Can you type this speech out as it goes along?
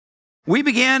We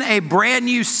begin a brand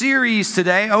new series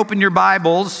today. Open your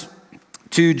Bibles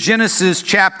to Genesis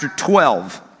chapter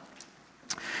 12.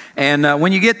 And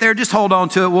when you get there, just hold on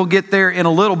to it. We'll get there in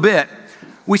a little bit.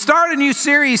 We started a new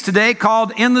series today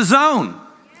called In the Zone.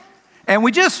 And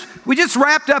we just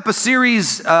wrapped up a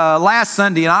series last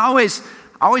Sunday. And I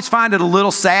always find it a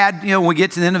little sad, when we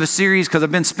get to the end of a series, because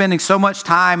I've been spending so much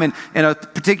time in a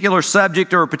particular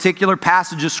subject or a particular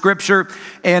passage of Scripture.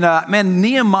 And man,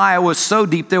 Nehemiah was so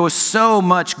deep. There was so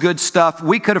much good stuff.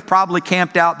 We could have probably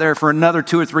camped out there for another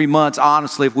 2 or 3 months,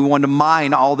 honestly, if we wanted to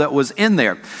mine all that was in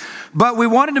there. But we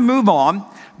wanted to move on.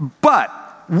 But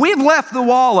we've left the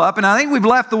wall up, and I think we've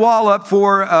left the wall up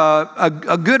for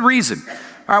a good reason.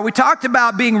 All right, we talked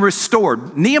about being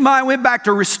restored. Nehemiah went back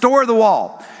to restore the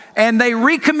wall. And they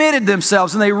recommitted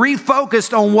themselves and they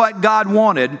refocused on what God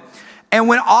wanted. And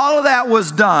when all of that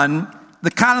was done, the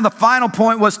final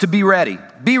point was to be ready.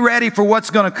 Be ready for what's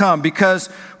going to come. Because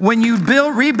when you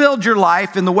rebuild your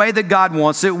life in the way that God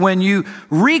wants it, when you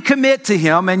recommit to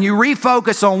Him and you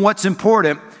refocus on what's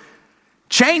important,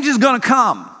 change is going to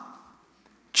come.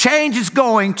 Change is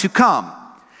going to come.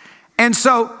 And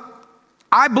so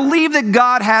I believe that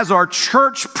God has our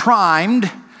church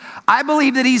primed. I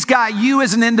believe that He's got you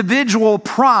as an individual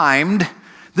primed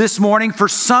this morning for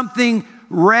something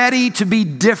ready to be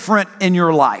different in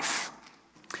your life.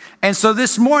 And so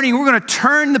this morning, we're going to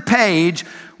turn the page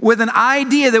with an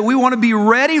idea that we want to be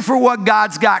ready for what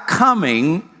God's got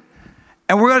coming.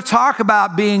 And we're going to talk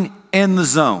about being in the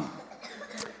zone.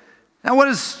 Now, what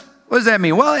does that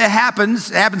mean? Well, it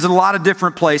happens. It happens in a lot of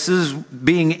different places,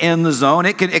 being in the zone.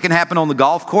 It can happen on the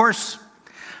golf course.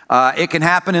 It can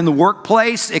happen in the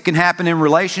workplace. It can happen in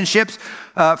relationships.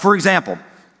 For example,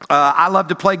 I love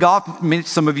to play golf.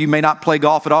 Some of you may not play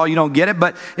golf at all. You don't get it.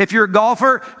 But if you're a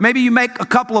golfer, maybe you make a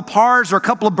couple of pars or a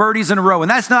couple of birdies in a row. And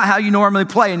that's not how you normally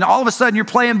play. And all of a sudden, you're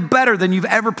playing better than you've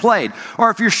ever played. Or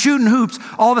if you're shooting hoops,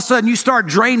 all of a sudden, you start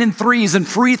draining threes and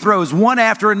free throws one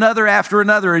after another.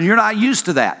 And you're not used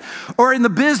to that. Or in the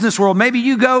business world, maybe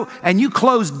you go and you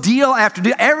close deal after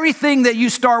deal. Everything that you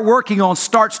start working on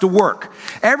starts to work.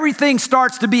 Everything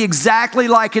starts to be exactly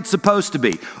like it's supposed to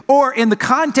be. Or in the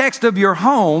context of your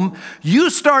home, you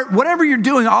start, whatever you're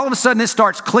doing, all of a sudden it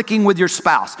starts clicking with your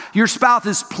spouse. Your spouse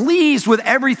is pleased with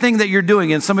everything that you're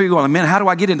doing. And some of you are going, man, how do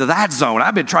I get into that zone?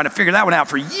 I've been trying to figure that one out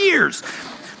for years.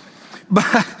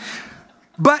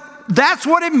 But that's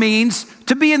what it means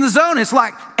to be in the zone. It's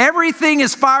like everything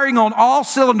is firing on all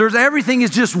cylinders. Everything is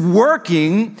just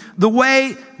working the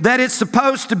way that it's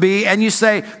supposed to be. And you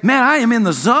say, man, I am in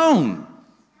the zone.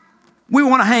 We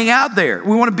want to hang out there.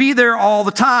 We want to be there all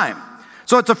the time.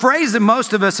 So it's a phrase that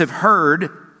most of us have heard,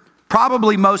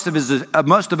 probably most of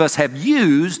us have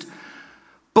used.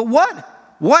 But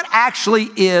what actually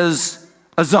is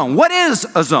a zone? What is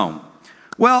a zone?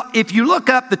 Well, if you look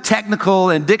up the technical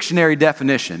and dictionary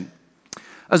definition,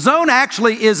 a zone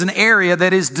actually is an area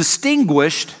that is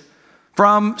distinguished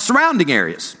from surrounding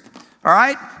areas. All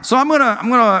right? So I'm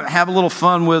gonna have a little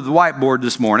fun with the whiteboard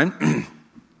this morning.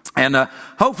 And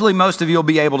hopefully most of you will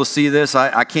be able to see this.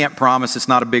 I can't promise it's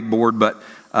not a big board, but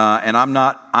and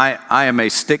I am a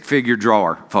stick figure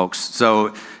drawer, folks.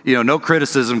 So, no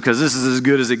criticism because this is as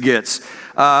good as it gets.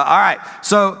 All right,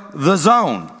 so the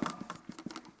zone.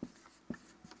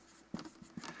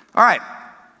 All right,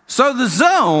 so the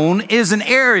zone is an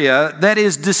area that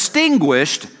is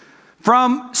distinguished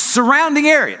from surrounding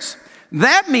areas.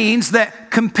 That means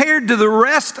that compared to the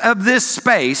rest of this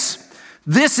space,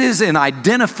 this is an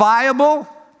identifiable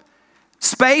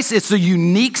space. It's a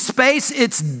unique space.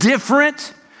 It's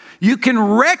different. You can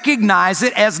recognize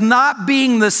it as not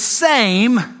being the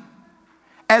same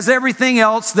as everything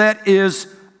else that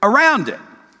is around it.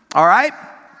 All right?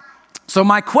 So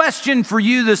my question for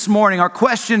you this morning, our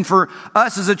question for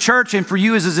us as a church and for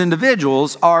you as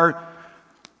individuals are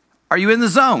you in the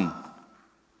zone?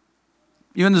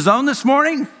 You in the zone this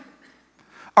morning?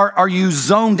 Are you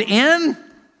zoned in?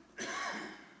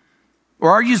 Or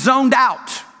are you zoned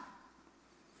out?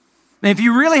 And if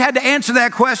you really had to answer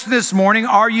that question this morning,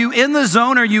 are you in the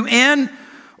zone? Are you in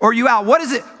or are you out? What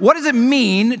does it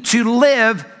mean to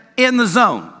live in the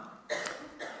zone?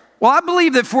 Well, I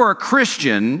believe that for a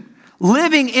Christian,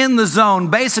 living in the zone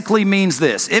basically means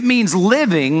this. It means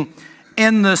living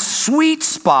in the sweet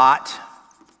spot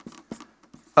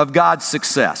of God's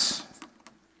success.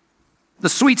 The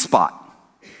sweet spot.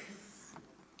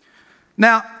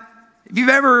 Now, if you've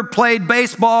ever played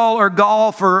baseball or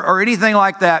golf or anything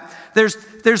like that,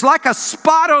 there's like a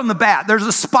spot on the bat. There's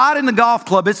a spot in the golf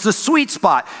club. It's the sweet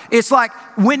spot. It's like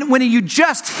when you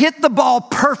just hit the ball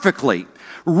perfectly,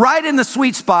 right in the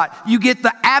sweet spot, you get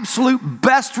the absolute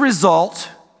best result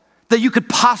that you could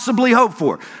possibly hope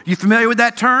for. You familiar with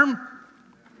that term?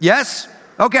 Yes?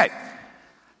 Okay.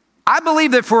 I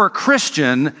believe that for a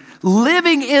Christian,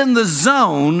 living in the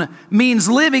zone means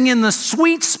living in the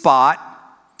sweet spot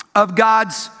of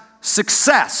God's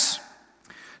success.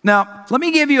 Now, let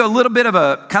me give you a little bit of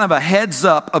a kind of a heads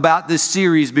up about this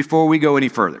series before we go any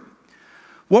further.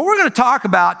 What we're going to talk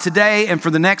about today and for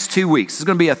the next 2 weeks, it's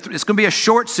going to be a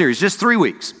short series, just 3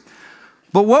 weeks.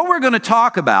 But what we're going to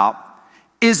talk about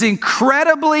is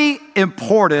incredibly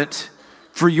important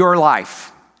for your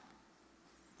life.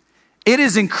 It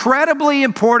is incredibly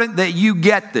important that you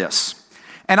get this.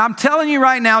 And I'm telling you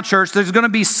right now, church, there's going to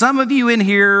be some of you in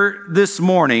here this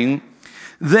morning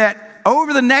that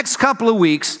over the next couple of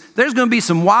weeks, there's going to be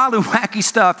some wild and wacky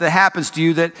stuff that happens to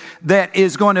you that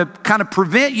is going to kind of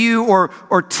prevent you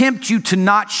or tempt you to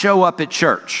not show up at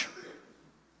church.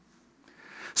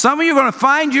 Some of you are going to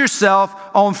find yourself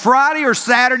on Friday or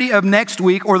Saturday of next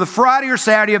week or the Friday or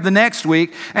Saturday of the next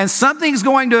week, and something's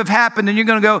going to have happened and you're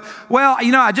going to go, well,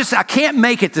 I can't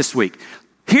make it this week.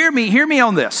 Hear me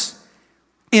on this.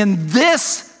 In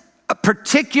this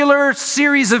particular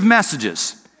series of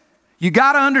messages, you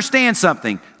got to understand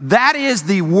something. That is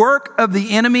the work of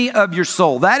the enemy of your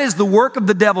soul. That is the work of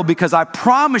the devil, because I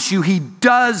promise you, he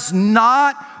does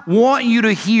not want you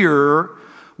to hear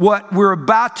what we're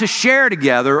about to share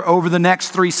together over the next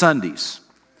 3 Sundays.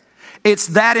 It's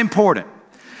that important.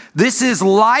 This is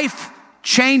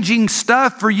life-changing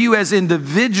stuff for you as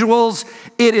individuals.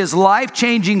 It is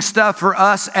life-changing stuff for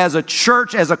us as a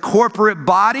church, as a corporate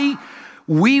body.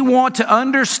 We want to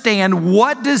understand,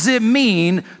 what does it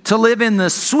mean to live in the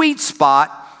sweet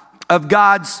spot of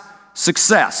God's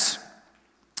success?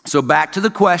 So back to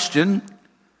the question,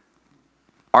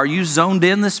 are you zoned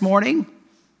in this morning?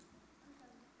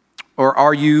 Or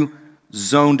are you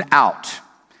zoned out?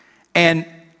 And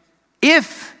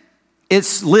if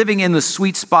it's living in the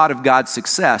sweet spot of God's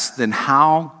success, then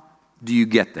how do you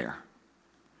get there?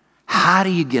 How do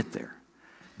you get there?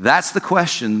 That's the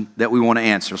question that we want to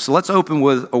answer. So let's open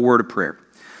with a word of prayer.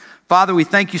 Father, we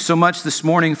thank you so much this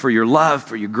morning for your love,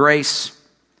 for your grace.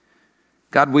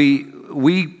 God,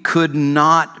 we could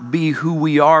not be who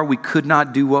we are. We could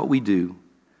not do what we do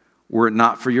were it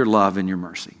not for your love and your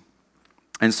mercy.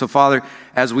 And so, Father,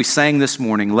 as we sang this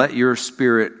morning, let your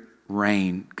Spirit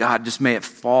reign. God, just may it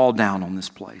fall down on this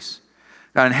place.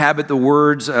 God, inhabit the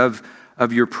words of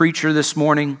your preacher this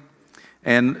morning.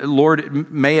 And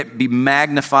Lord, may it be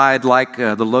magnified like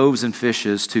the loaves and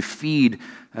fishes to feed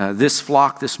this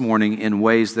flock this morning in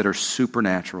ways that are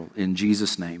supernatural. In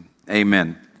Jesus' name,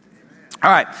 amen.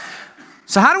 All right,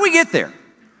 so how do we get there?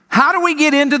 How do we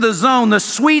get into the zone, the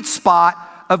sweet spot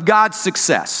of God's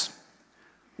success?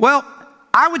 Well,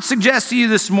 I would suggest to you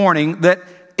this morning that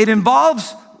it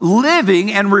involves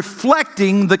living and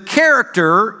reflecting the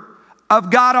character of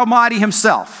God Almighty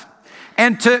himself.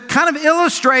 And to kind of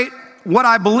illustrate what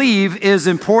I believe is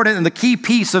important and the key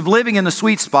piece of living in the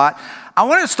sweet spot, I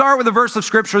want to start with a verse of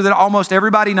scripture that almost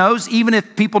everybody knows. Even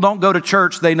if people don't go to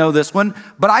church, they know this one.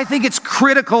 But I think it's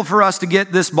critical for us to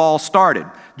get this ball started.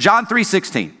 John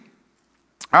 3:16.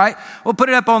 All right, we'll put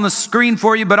it up on the screen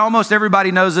for you, but almost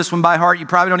everybody knows this one by heart. You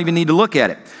probably don't even need to look at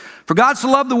it. For God so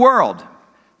loved the world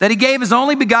that he gave his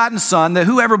only begotten Son, that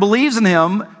whoever believes in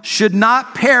him should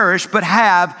not perish, but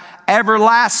have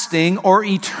everlasting or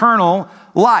eternal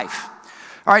life.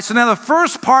 All right, so now the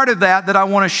first part of that I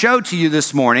want to show to you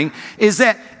this morning is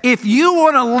that if you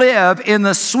want to live in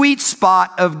the sweet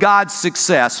spot of God's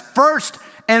success, first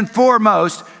and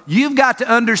foremost, you've got to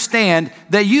understand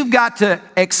that you've got to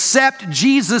accept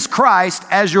Jesus Christ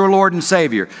as your Lord and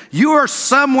Savior. You are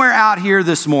somewhere out here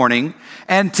this morning,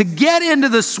 and to get into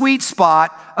the sweet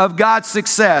spot of God's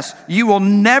success, you will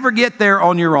never get there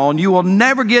on your own. You will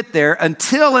never get there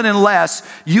until and unless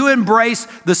you embrace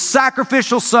the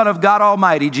sacrificial Son of God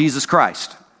Almighty, Jesus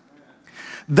Christ.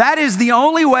 That is the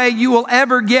only way you will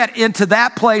ever get into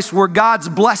that place where God's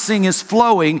blessing is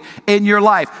flowing in your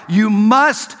life. You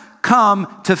must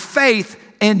come to faith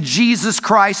in Jesus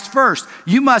Christ first.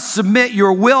 You must submit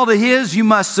your will to his. You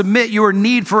must submit your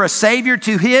need for a Savior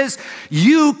to his.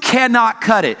 You cannot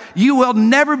cut it. You will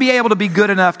never be able to be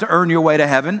good enough to earn your way to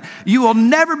heaven. You will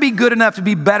never be good enough to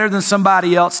be better than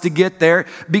somebody else to get there,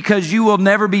 because you will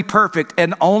never be perfect.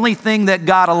 And only thing that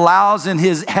God allows in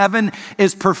his heaven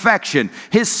is perfection.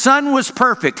 His Son was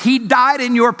perfect. He died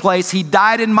in your place. He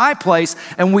died in my place.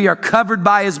 And we are covered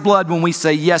by his blood when we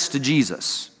say yes to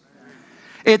Jesus.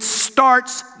 It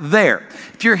starts there.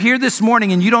 If you're here this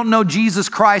morning and you don't know Jesus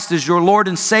Christ as your Lord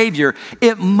and Savior,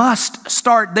 it must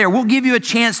start there. We'll give you a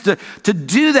chance to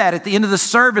do that at the end of the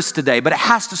service today, but it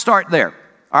has to start there.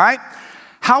 All right?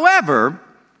 However,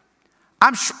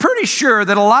 I'm pretty sure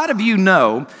that a lot of you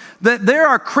know that there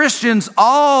are Christians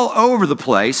all over the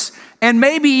place, and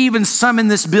maybe even some in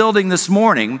this building this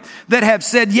morning, that have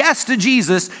said yes to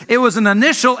Jesus. It was an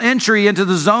initial entry into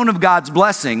the zone of God's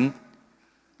blessing,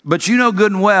 but you know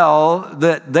good and well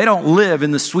that they don't live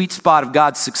in the sweet spot of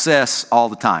God's success all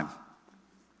the time.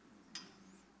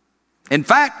 In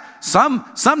fact, some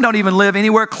don't even live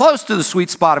anywhere close to the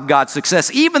sweet spot of God's success,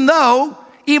 even though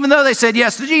they said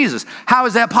yes to Jesus. How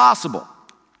is that possible?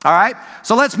 All right,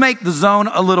 so let's make the zone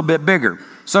a little bit bigger.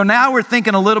 So now we're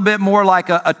thinking a little bit more like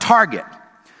a target.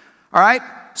 All right,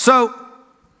 so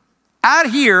out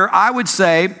here, I would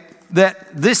say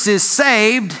that this is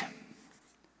saved,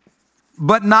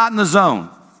 but not in the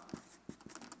zone.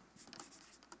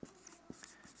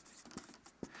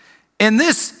 In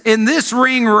this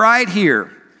ring right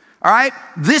here, all right,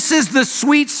 this is the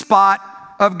sweet spot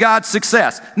of God's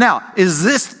success. Now, is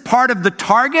this part of the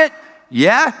target?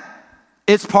 Yeah.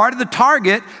 It's part of the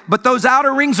target, but those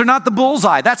outer rings are not the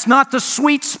bullseye. That's not the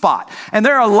sweet spot. And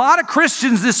there are a lot of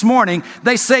Christians this morning,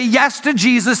 they say yes to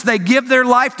Jesus, they give their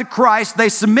life to Christ, they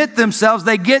submit themselves,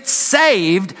 they get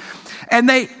saved, and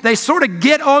they sort of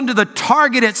get onto the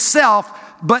target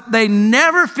itself, but they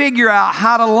never figure out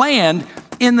how to land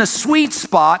in the sweet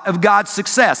spot of God's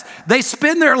success. They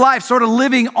spend their life sort of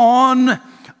living on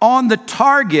the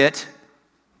target,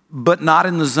 but not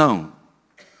in the zone.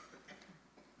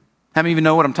 How many of you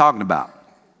know what I'm talking about?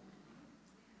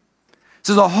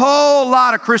 So there's a whole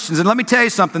lot of Christians, and let me tell you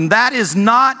something, that is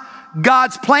not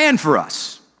God's plan for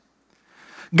us.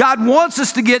 God wants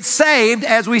us to get saved,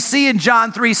 as we see in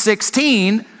John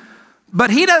 3:16, but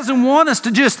He doesn't want us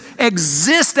to just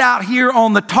exist out here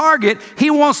on the target. He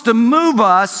wants to move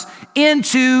us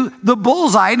into the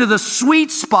bullseye, into the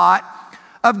sweet spot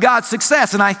of God's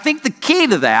success. And I think the key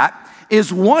to that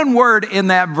is one word in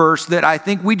that verse that I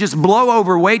think we just blow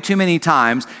over way too many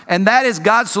times, and that is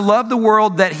God so loved the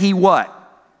world that He what?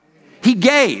 He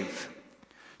gave.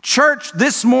 Church,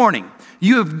 this morning,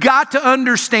 you have got to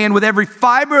understand with every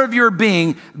fiber of your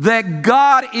being that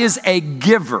God is a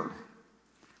giver.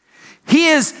 He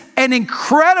is an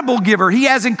incredible giver. He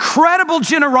has incredible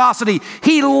generosity.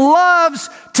 He loves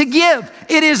to give.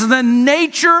 It is the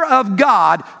nature of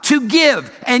God to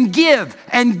give and give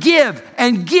and give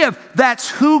and give. That's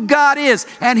who God is.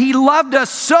 And He loved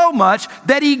us so much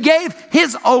that He gave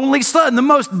His only Son, the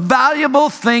most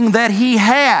valuable thing that He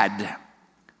had,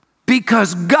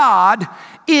 because God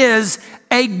is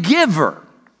a giver.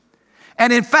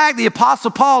 And in fact, the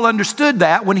Apostle Paul understood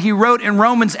that when he wrote in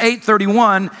Romans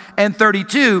 8:31 and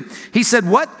 32. He said,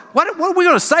 what are we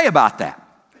going to say about that?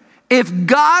 If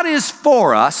God is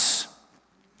for us,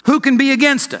 who can be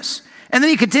against us? And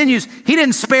then he continues, He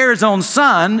didn't spare His own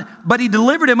Son, but He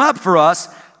delivered Him up for us.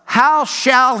 How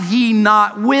shall He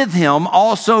not with Him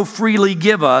also freely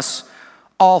give us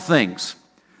all things?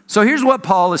 So here's what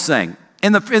Paul is saying.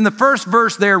 In the first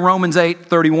verse there, Romans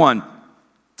 8:31,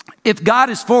 if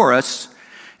God is for us,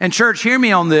 and church, hear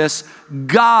me on this,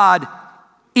 God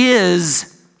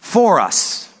is for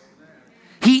us.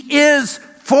 He is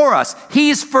for us.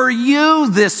 He's for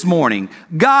you this morning.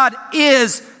 God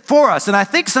is for us. And I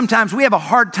think sometimes we have a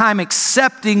hard time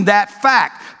accepting that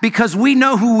fact because we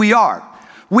know who we are.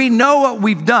 We know what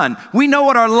we've done. We know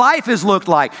what our life has looked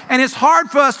like. And it's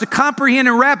hard for us to comprehend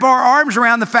and wrap our arms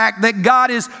around the fact that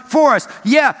God is for us.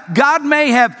 Yeah, God may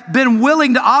have been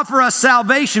willing to offer us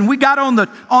salvation. We got on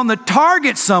the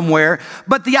target somewhere.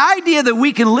 But the idea that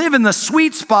we can live in the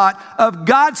sweet spot of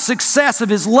God's success, of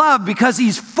His love, because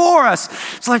He's for us,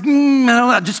 it's like,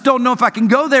 I just don't know if I can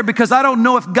go there because I don't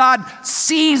know if God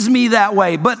sees me that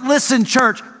way. But listen,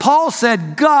 church, Paul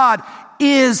said God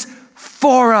is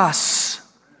for us.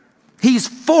 He's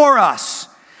for us,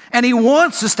 and He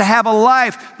wants us to have a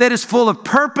life that is full of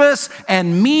purpose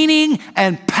and meaning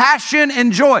and passion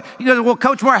and joy. You go, well,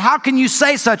 Coach Moore, how can you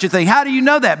say such a thing? How do you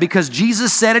know that? Because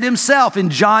Jesus said it Himself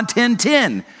in John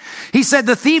 10:10. He said,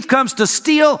 the thief comes to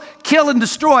steal, kill, and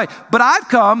destroy, but I've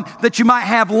come that you might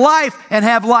have life, and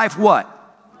have life what?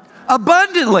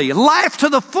 Abundantly, life to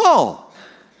the full.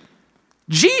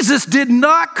 Jesus did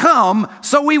not come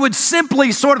so we would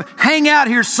simply sort of hang out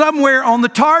here somewhere on the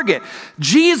target.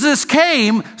 Jesus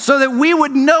came so that we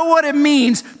would know what it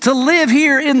means to live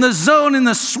here in the zone, in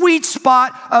the sweet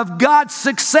spot of God's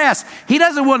success. He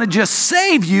doesn't want to just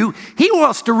save you. He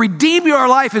wants to redeem your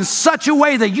life in such a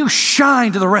way that you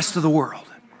shine to the rest of the world.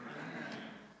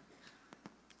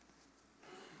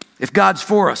 If God's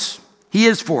for us, He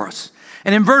is for us.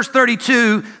 And in verse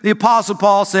 32, the Apostle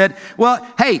Paul said, well,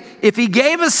 hey, if He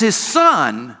gave us His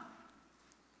Son,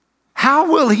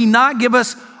 how will He not give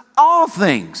us all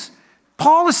things?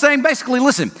 Paul is saying basically,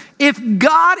 listen, if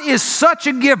God is such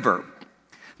a giver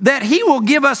that he will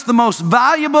give us the most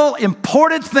valuable,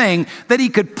 important thing that he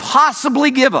could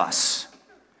possibly give us,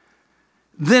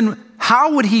 then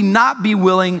how would he not be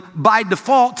willing by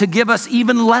default to give us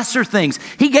even lesser things?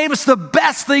 He gave us the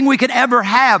best thing we could ever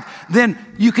have. Then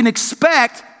you can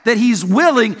expect that he's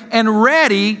willing and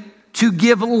ready to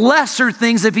give lesser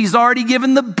things if he's already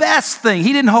given the best thing.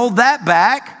 He didn't hold that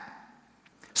back.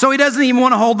 So he doesn't even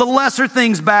want to hold the lesser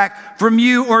things back from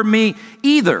you or me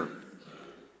either.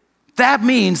 That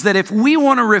means that if we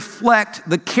want to reflect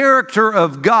the character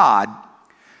of God,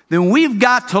 then we've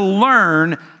got to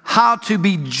learn how to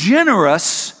be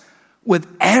generous with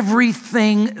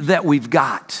everything that we've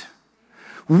got.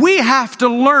 We have to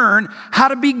learn how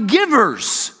to be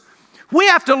givers. We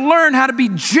have to learn how to be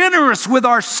generous with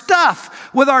our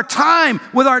stuff, with our time,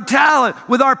 with our talent,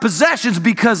 with our possessions,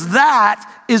 because that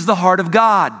is the heart of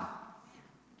God.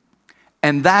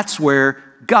 And that's where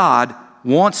God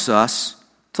wants us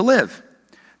to live.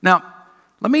 Now,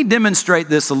 let me demonstrate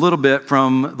this a little bit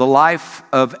from the life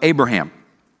of Abraham.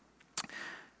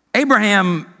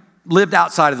 Abraham lived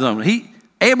outside of the zone.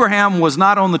 Abraham was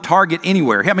not on the target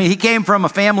anywhere. I mean, he came from a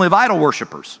family of idol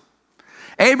worshipers.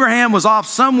 Abraham was off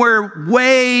somewhere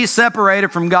way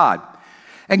separated from God.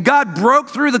 And God broke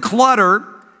through the clutter,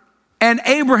 and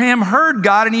Abraham heard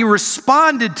God, and he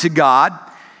responded to God.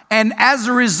 And as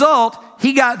a result,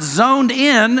 he got zoned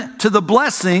in to the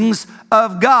blessings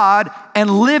of God and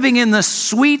living in the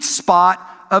sweet spot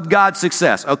of God's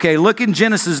success. Okay, look in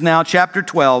Genesis now, chapter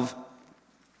 12,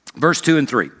 verse 2 and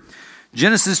 3.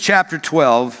 Genesis chapter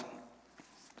 12,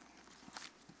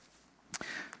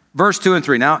 verse 2 and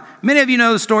 3. Now, many of you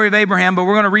know the story of Abraham, but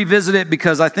we're going to revisit it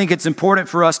because I think it's important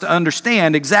for us to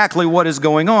understand exactly what is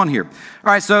going on here. All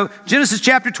right, so Genesis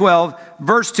chapter 12,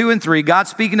 verse 2 and 3, God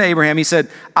speaking to Abraham, he said,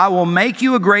 I will make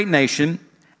you a great nation,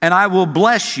 and I will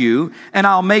bless you, and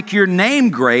I'll make your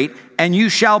name great, and you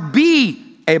shall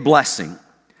be a blessing.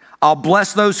 I'll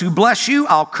bless those who bless you,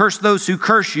 I'll curse those who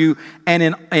curse you,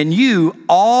 and in you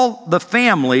all the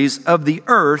families of the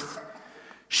earth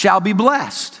shall be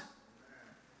blessed.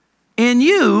 In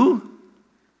you,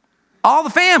 all the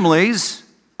families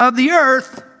of the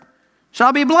earth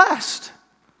shall be blessed.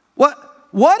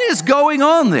 What is going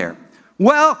on there?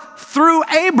 Well, through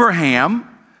Abraham,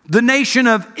 the nation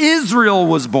of Israel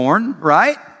was born,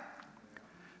 right?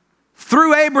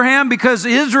 Through Abraham, because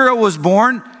Israel was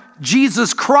born,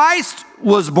 Jesus Christ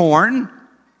was born.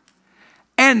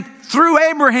 And through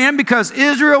Abraham, because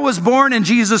Israel was born and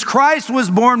Jesus Christ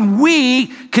was born, we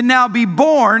can now be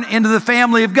born into the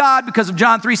family of God because of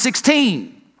John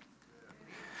 3:16.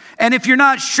 And if you're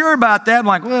not sure about that, I'm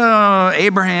like, well,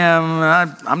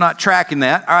 Abraham, I'm not tracking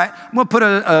that. All right, I'm going to put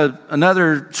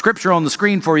another scripture on the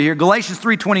screen for you here. Galatians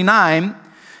 3:29,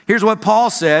 here's what Paul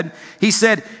said. He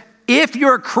said, if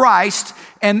you're Christ,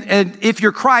 and if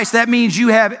you're Christ, that means you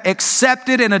have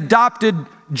accepted and adopted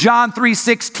John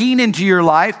 3:16 into your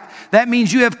life. That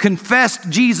means you have confessed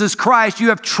Jesus Christ. You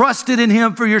have trusted in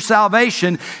him for your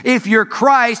salvation. If you're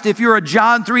Christ, if you're a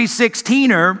John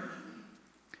 3:16er,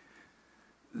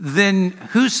 then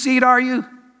whose seed are you?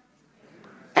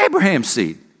 Abraham's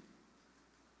seed.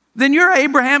 Then you're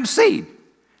Abraham's seed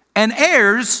and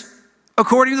heirs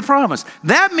according to the promise.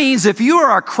 That means if you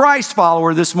are a Christ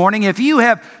follower this morning, if you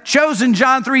have chosen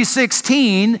John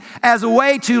 3:16 as a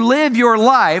way to live your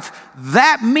life,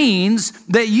 that means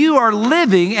that you are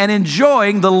living and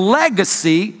enjoying the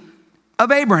legacy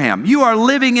of Abraham. You are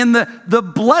living in the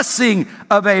blessing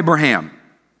of Abraham.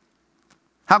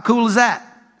 How cool is that?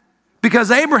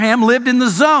 Because Abraham lived in the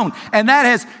zone, and that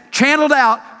has channeled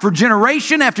out for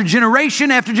generation after generation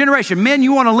after generation. Men,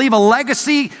 you want to leave a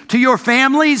legacy to your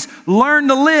families? Learn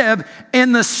to live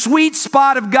in the sweet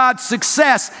spot of God's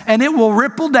success, and it will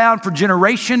ripple down for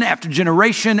generation after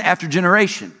generation after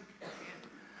generation.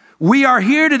 We are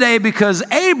here today because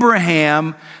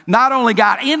Abraham not only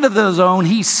got into the zone,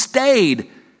 he stayed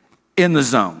in the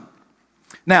zone.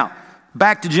 Now,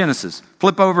 back to Genesis.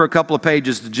 Flip over a couple of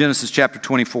pages to Genesis chapter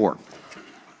 24.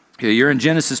 Okay, you're in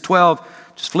Genesis 12,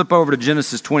 just flip over to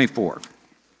Genesis 24.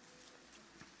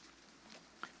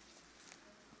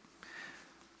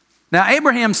 Now,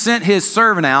 Abraham sent his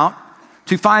servant out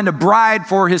to find a bride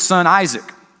for his son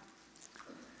Isaac.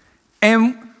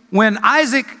 And when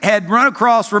Isaac had run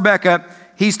across Rebekah,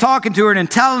 he's talking to her and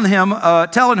telling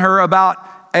her about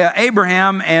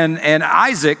Abraham and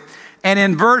Isaac. And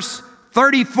in verse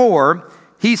 34,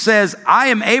 he says, I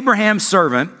am Abraham's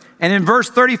servant. And in verse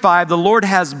 35, the Lord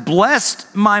has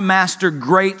blessed my master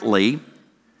greatly,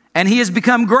 and he has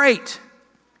become great.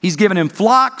 He's given him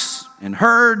flocks and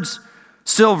herds,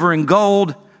 silver and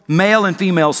gold, male and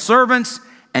female servants,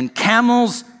 and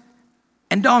camels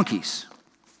and donkeys.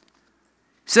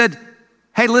 He said,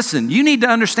 hey, listen, you need to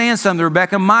understand something,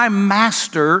 Rebecca. My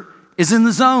master is in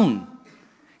the zone.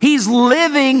 He's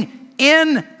living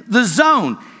in the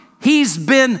zone. He's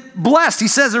been blessed. He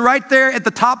says it right there at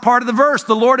the top part of the verse.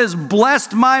 The Lord has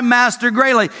blessed my master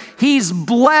greatly. He's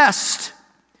blessed.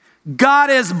 God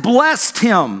has blessed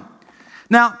him.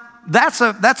 Now, that's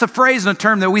a phrase and a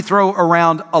term that we throw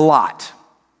around a lot.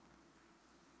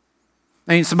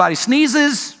 I mean, somebody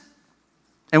sneezes,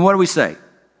 and what do we say?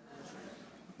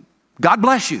 God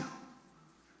bless you.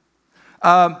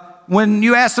 When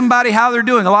you ask somebody how they're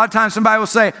doing, a lot of times somebody will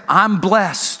say, I'm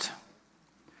blessed.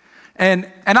 And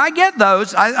I get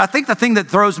those. I think the thing that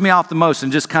throws me off the most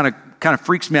and just kind of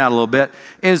freaks me out a little bit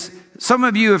is some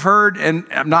of you have heard, and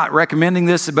I'm not recommending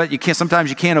this, but sometimes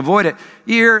you can't avoid it.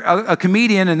 You hear a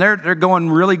comedian and they're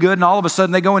going really good, and all of a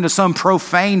sudden they go into some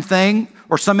profane thing,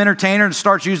 or some entertainer and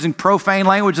starts using profane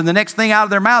language, and the next thing out of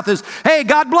their mouth is, hey,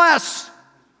 God bless.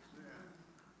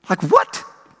 Like, what?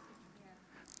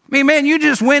 I mean, man, you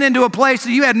just went into a place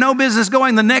that you had no business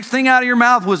going. The next thing out of your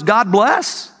mouth was God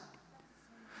bless.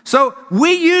 So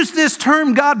we use this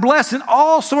term God bless in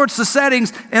all sorts of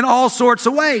settings, in all sorts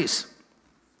of ways.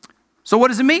 So what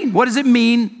does it mean? What does it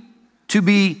mean to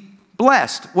be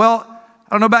blessed? Well, I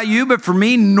don't know about you, but for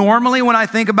me, normally when I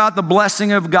think about the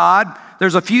blessing of God,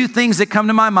 there's a few things that come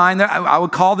to my mind. I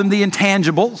would call them the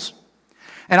intangibles.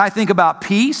 And I think about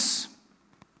peace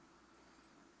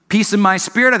in my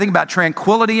spirit. I think about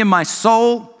tranquility in my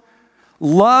soul,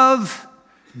 love,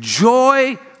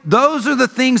 joy. Those are the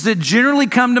things that generally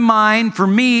come to mind for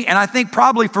me, and I think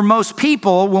probably for most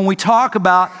people when we talk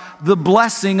about the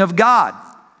blessing of God.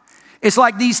 It's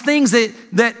like these things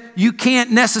that you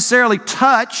can't necessarily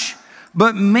touch,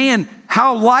 but man,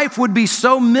 how life would be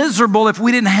so miserable if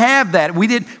we didn't have that. We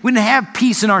didn't have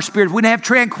peace in our spirit, if we didn't have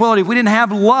tranquility, if we didn't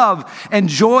have love and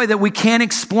joy that we can't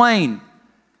explain.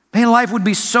 Man, life would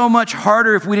be so much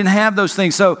harder if we didn't have those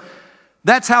things. So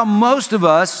that's how most of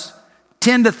us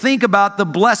tend to think about the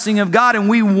blessing of God, and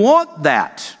we want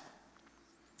that.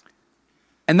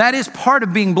 And that is part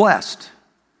of being blessed.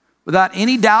 Without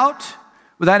any doubt,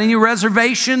 without any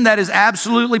reservation, that is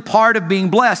absolutely part of being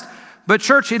blessed. But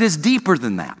church, it is deeper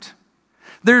than that.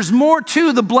 There's more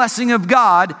to the blessing of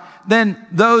God than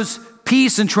those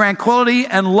peace and tranquility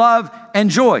and love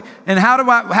and joy. And how do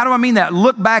I mean that?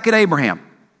 Look back at Abraham.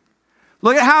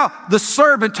 Look at how the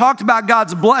servant talked about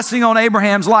God's blessing on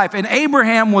Abraham's life. And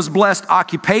Abraham was blessed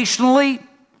occupationally.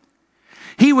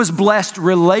 He was blessed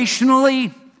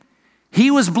relationally. He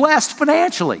was blessed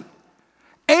financially.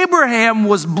 Abraham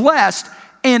was blessed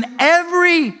in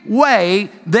every way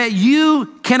that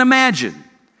you can imagine.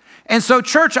 And so,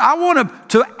 church, I want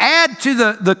to add to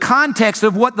the context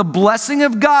of what the blessing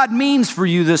of God means for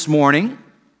you this morning.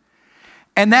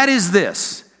 And that is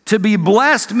this. To be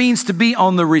blessed means to be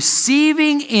on the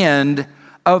receiving end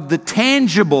of the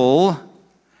tangible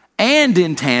and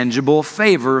intangible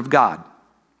favor of God.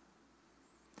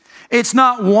 It's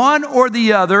not one or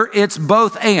the other, it's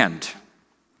both and.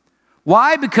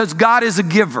 Why? Because God is a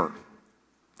giver.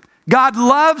 God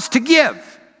loves to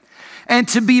give. And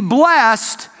to be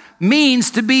blessed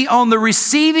means to be on the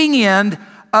receiving end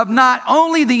of not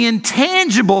only the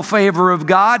intangible favor of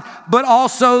God, but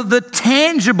also the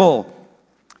tangible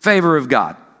favor of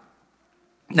God.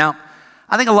 Now,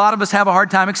 I think a lot of us have a hard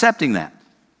time accepting that.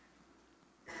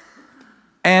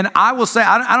 And I will say,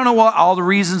 I don't know what all the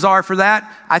reasons are for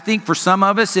that. I think for some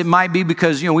of us, it might be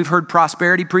because, we've heard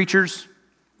prosperity preachers.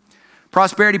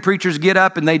 Prosperity preachers get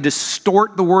up and they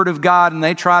distort the word of God and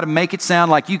they try to make it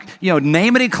sound like you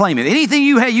name it and claim it. Anything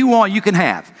you want, you can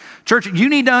have. Church, you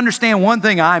need to understand one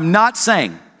thing I'm not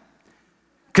saying,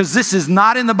 because this is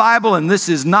not in the Bible and this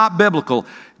is not biblical.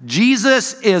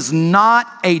 Jesus is not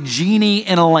a genie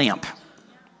in a lamp.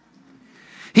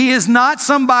 He is not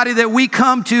somebody that we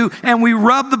come to and we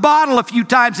rub the bottle a few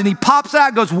times and he pops out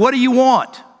and goes, what do you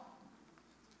want?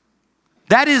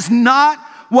 That is not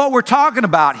what we're talking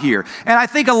about here. And I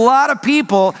think a lot of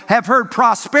people have heard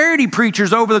prosperity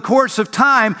preachers over the course of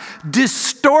time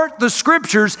distort the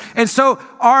scriptures. And so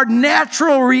our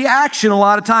natural reaction a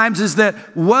lot of times is that,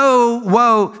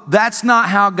 whoa, that's not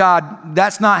how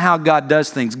God does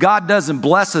things. God doesn't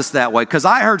bless us that way, because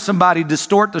I heard somebody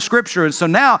distort the scripture. And so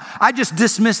now I just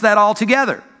dismiss that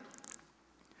altogether.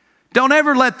 Don't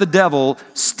ever let the devil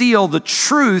steal the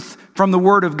truth from the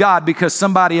word of God because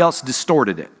somebody else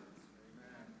distorted it.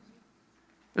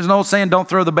 There's an old saying, don't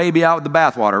throw the baby out with the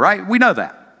bathwater, right? We know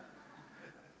that.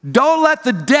 Don't let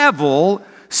the devil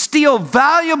steal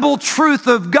valuable truth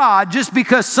of God just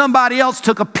because somebody else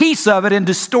took a piece of it and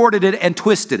distorted it and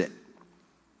twisted it.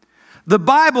 The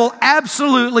Bible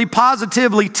absolutely,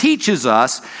 positively teaches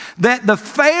us that the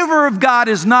favor of God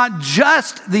is not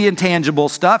just the intangible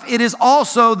stuff, it is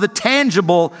also the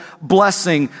tangible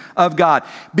blessing of God,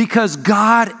 because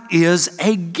God is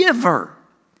a giver.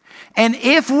 And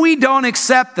if we don't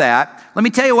accept that, let me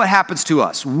tell you what happens to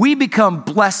us. We become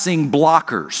blessing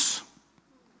blockers.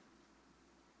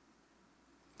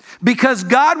 Because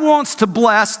God wants to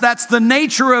bless, that's the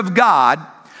nature of God.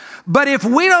 But if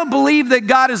we don't believe that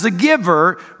God is a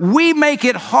giver, we make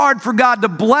it hard for God to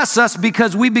bless us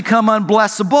because we become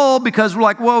unblessable, because we're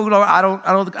like, whoa, no, I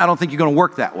don't think you're going to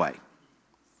work that way.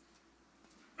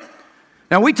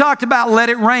 Now, we talked about let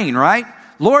it rain, right?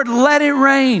 Lord, let it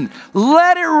rain.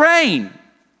 Let it rain.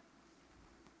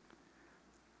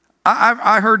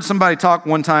 I heard somebody talk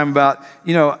one time about,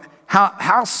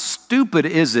 how stupid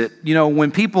is it,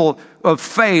 when people of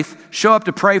faith show up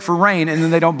to pray for rain and then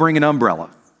they don't bring an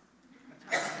umbrella.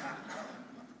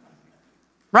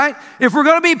 Right? If we're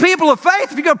going to be people of faith,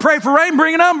 if you're going to pray for rain,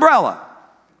 bring an umbrella.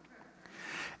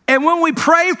 And when we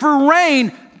pray for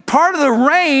rain, part of the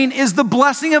rain is the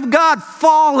blessing of God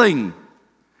falling.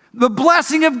 The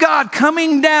blessing of God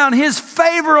coming down, His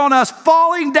favor on us,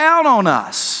 falling down on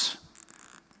us.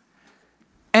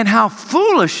 And how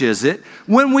foolish is it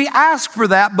when we ask for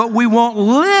that, but we won't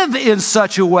live in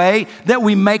such a way that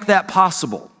we make that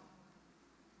possible.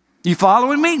 You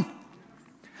following me?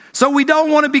 So we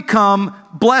don't want to become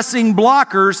blessing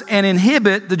blockers and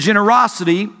inhibit the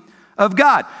generosity of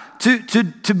God.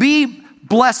 To be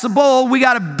blessable, we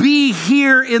got to be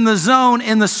here in the zone,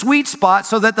 in the sweet spot,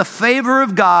 so that the favor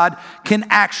of God can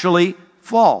actually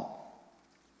fall.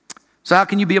 So how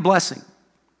can you be a blessing?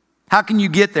 How can you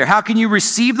get there? How can you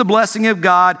receive the blessing of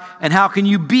God, and how can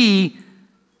you be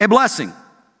a blessing?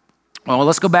 Well,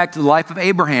 let's go back to the life of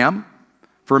Abraham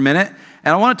for a minute.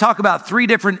 And I want to talk about 3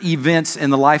 different events in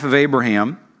the life of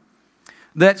Abraham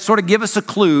that sort of give us a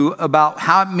clue about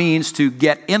how it means to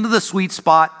get into the sweet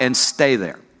spot and stay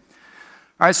there.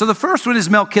 All right, so the first one is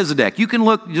Melchizedek. You can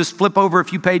look, just flip over a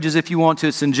few pages if you want to.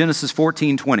 It's in Genesis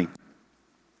 14:20.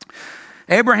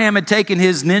 Abraham had taken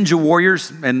his ninja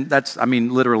warriors, and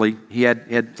literally, he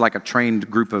had like a trained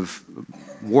group of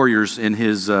warriors in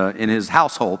his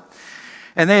household.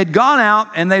 And they had gone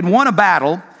out and they'd won a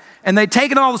battle, and they'd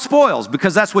taken all the spoils,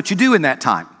 because that's what you do in that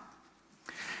time.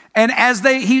 And as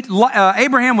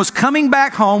Abraham was coming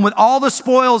back home with all the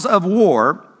spoils of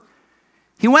war,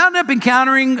 he wound up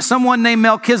encountering someone named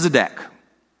Melchizedek.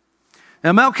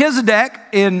 Now, Melchizedek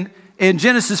in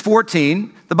Genesis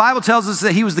 14, the Bible tells us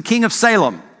that he was the king of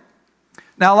Salem.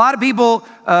 Now, a lot of people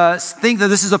think that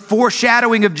this is a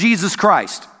foreshadowing of Jesus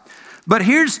Christ. But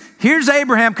here's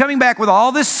Abraham coming back with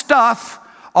all this stuff,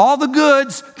 all the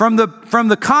goods from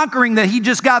the conquering that he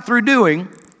just got through doing.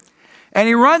 And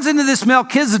he runs into this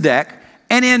Melchizedek.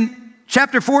 And in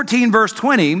chapter 14, verse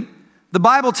 20, the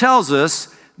Bible tells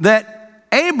us that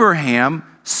Abraham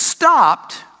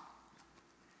stopped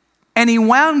and he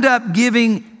wound up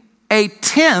giving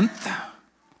 1/10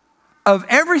 of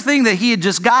everything that he had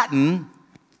just gotten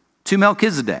to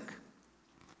Melchizedek.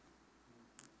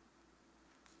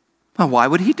 Well, why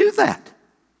would he do that?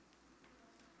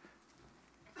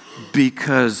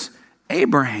 Because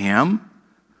Abraham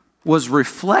was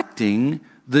reflecting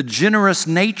the generous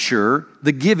nature,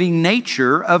 the giving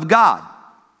nature of God.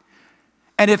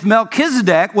 And if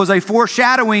Melchizedek was a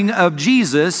foreshadowing of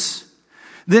Jesus,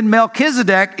 then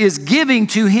Melchizedek is giving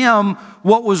to him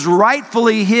what was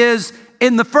rightfully his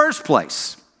in the first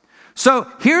place. So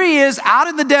here he is out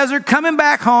in the desert, coming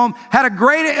back home, had a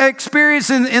great experience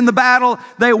in the battle.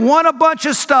 They won a bunch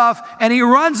of stuff, and he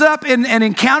runs up and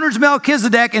encounters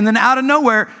Melchizedek, and then out of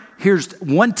nowhere, here's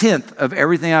 1/10 of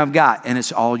everything I've got, and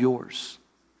it's all yours.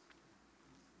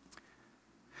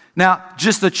 Now,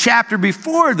 just the chapter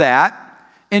before that,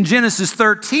 in Genesis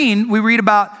 13, we read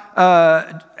about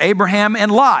Abraham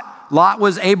and Lot. Lot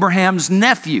was Abraham's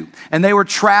nephew, and they were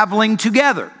traveling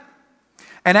together.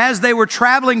 And as they were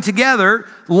traveling together,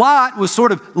 Lot was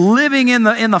sort of living in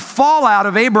the fallout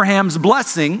of Abraham's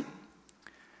blessing.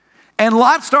 And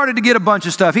Lot started to get a bunch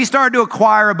of stuff. He started to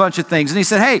acquire a bunch of things. And he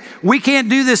said, hey, we can't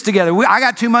do this together. I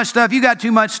got too much stuff. You got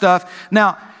too much stuff.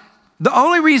 Now, the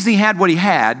only reason he had what he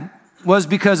had was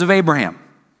because of Abraham.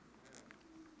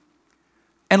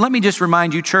 And let me just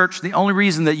remind you, church, the only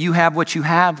reason that you have what you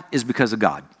have is because of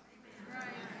God.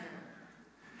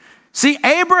 See,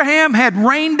 Abraham had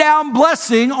rained down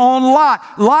blessing on Lot.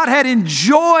 Lot had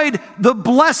enjoyed the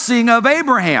blessing of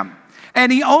Abraham. And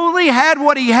he only had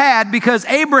what he had because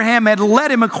Abraham had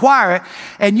let him acquire it.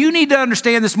 And you need to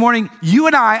understand this morning, you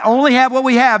and I only have what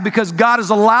we have because God has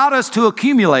allowed us to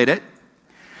accumulate it.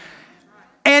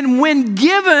 And when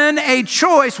given a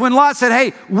choice, when Lot said,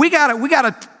 hey, we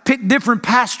gotta pick different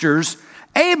pastures,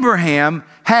 Abraham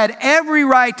had every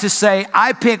right to say,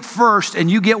 I pick first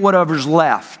and you get whatever's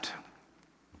left.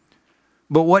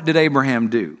 But what did Abraham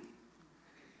do?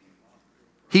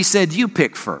 He said, you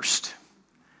pick first.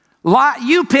 Lot,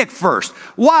 you pick first.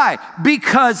 Why?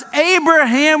 Because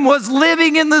Abraham was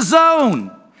living in the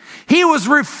zone. He was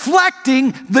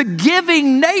reflecting the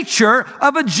giving nature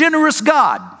of a generous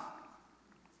God.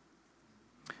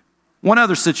 One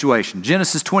other situation,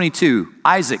 Genesis 22,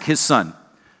 Isaac, his son.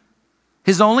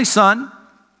 His only son.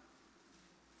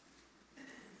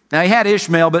 Now he had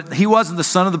Ishmael, but he wasn't the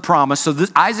son of the promise. So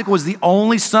Isaac was the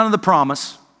only son of the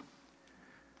promise.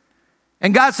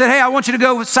 And God said, hey, I want you to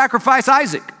go sacrifice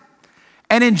Isaac.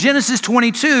 And in Genesis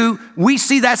 22, we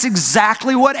see that's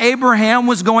exactly what Abraham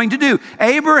was going to do.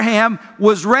 Abraham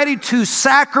was ready to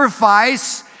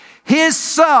sacrifice his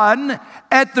son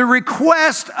at the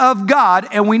request of God.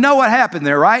 And we know what happened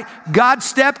there, right? God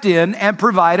stepped in and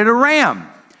provided a ram,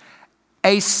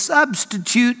 a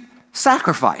substitute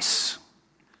sacrifice.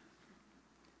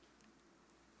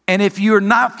 And if you're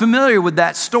not familiar with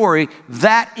that story,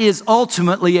 that is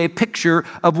ultimately a picture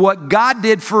of what God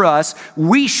did for us.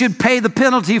 We should pay the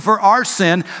penalty for our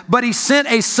sin, but he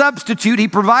sent a substitute. He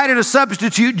provided a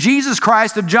substitute, Jesus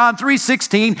Christ of John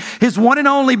 3:16, his one and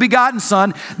only begotten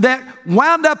son, that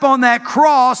wound up on that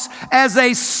cross as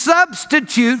a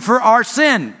substitute for our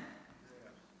sin,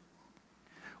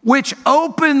 which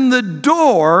opened the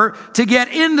door to get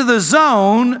into the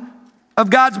zone of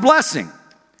God's blessing.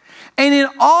 And in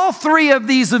all three of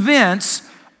these events,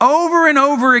 over and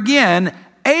over again,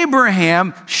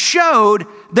 Abraham showed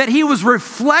that he was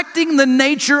reflecting the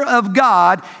nature of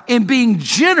God in being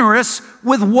generous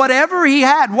with whatever he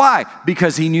had. Why?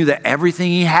 Because he knew that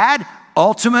everything he had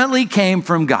ultimately came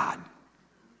from God.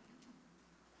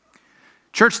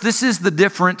 Church, this is the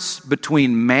difference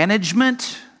between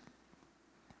management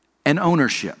and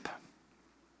ownership.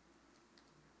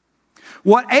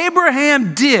 What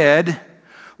Abraham did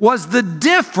was the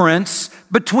difference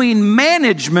between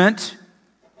management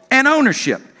and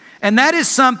ownership. And that is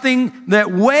something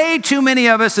that way too many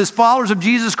of us as followers of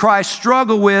Jesus Christ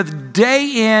struggle with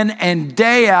day in and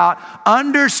day out,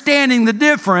 understanding the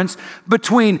difference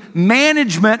between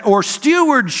management or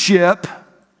stewardship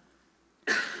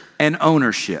and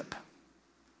ownership.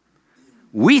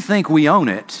 We think we own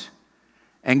it,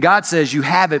 and God says, you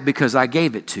have it because I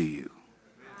gave it to you.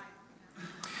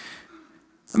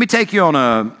 Let me take you on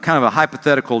a kind of a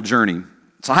hypothetical journey.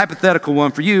 It's a hypothetical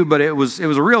one for you, but it was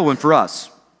a real one for us.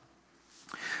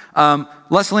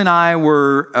 Leslie and I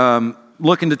were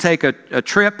looking to take a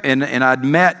trip, and I'd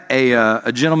met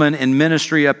a gentleman in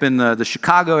ministry up in the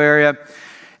Chicago area,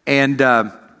 and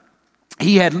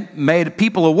he had made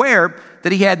people aware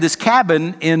that he had this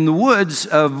cabin in the woods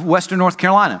of western North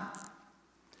Carolina.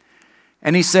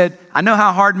 And he said, I know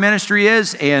how hard ministry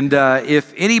is, and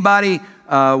if anybody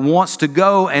wants to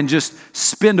go and just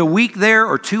spend a week there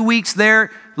or 2 weeks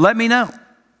there, let me know.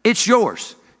 It's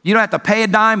yours. You don't have to pay a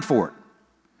dime for it.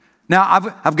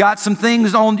 Now, I've got some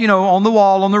things on the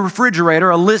wall, on the refrigerator,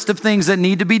 a list of things that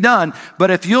need to be done.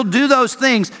 But if you'll do those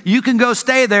things, you can go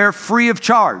stay there free of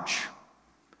charge.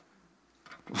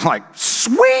 Like,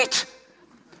 sweet.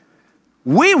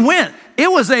 We went. It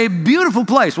was a beautiful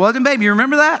place, wasn't it, baby? You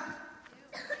remember that?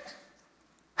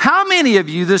 How many of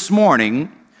you this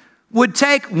morning would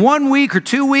take 1 week or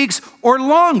 2 weeks or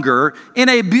longer in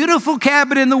a beautiful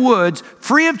cabin in the woods,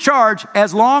 free of charge,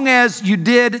 as long as you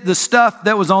did the stuff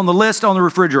that was on the list on the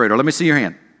refrigerator? Let me see your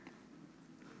hand.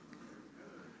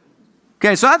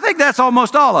 Okay, so I think that's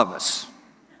almost all of us.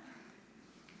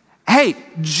 Hey,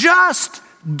 just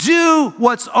do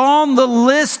what's on the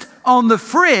list on the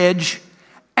fridge,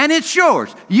 and it's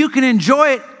yours. You can enjoy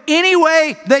it any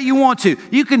way that you want to.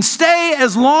 You can stay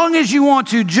as long as you want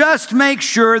to. Just make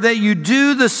sure that you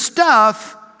do the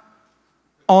stuff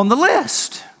on the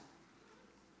list.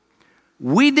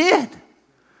 We did.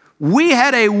 We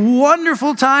had a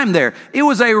wonderful time there. It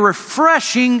was a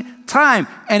refreshing time,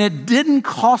 and it didn't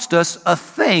cost us a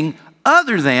thing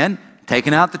other than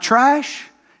taking out the trash,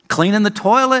 cleaning the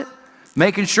toilet,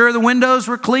 making sure the windows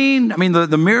were clean. I mean,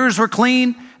 the mirrors were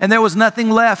clean, and there was nothing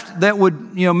left that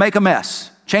would, make a mess.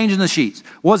 Changing the sheets.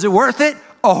 Was it worth it?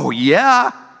 Oh,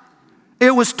 yeah.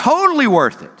 It was totally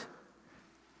worth it.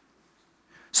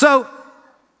 So,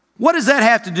 what does that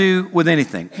have to do with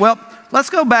anything? Well, let's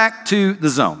go back to the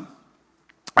zone.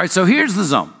 All right, so here's the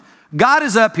zone. God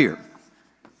is up here.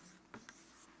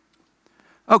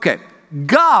 Okay,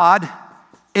 God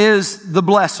is the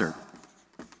blesser.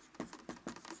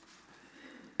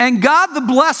 And God the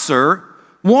blesser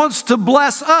wants to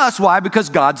bless us. Why? Because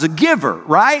God's a giver,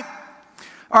 right?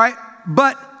 All right,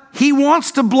 but he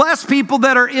wants to bless people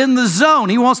that are in the zone.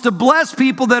 He wants to bless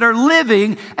people that are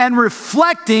living and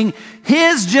reflecting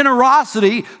his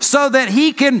generosity so that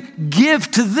he can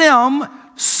give to them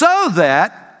so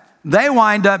that they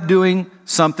wind up doing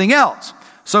something else.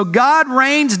 So God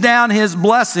rains down his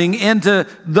blessing into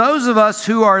those of us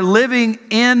who are living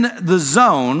in the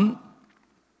zone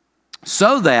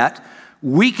so that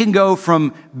we can go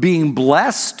from being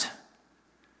blessed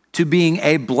to being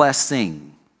a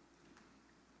blessing.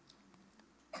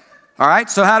 All right,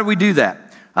 so how do we do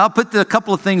that? I'll put a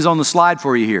couple of things on the slide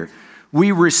for you here.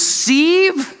 We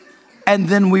receive and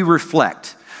then we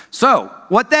reflect. So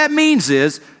what that means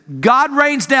is God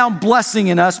rains down blessing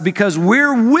in us because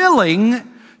we're willing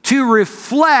to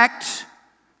reflect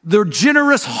the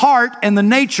generous heart and the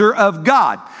nature of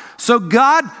God. So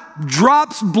God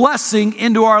drops blessing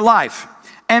into our life.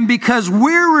 And because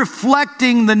we're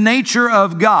reflecting the nature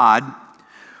of God,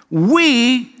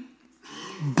 we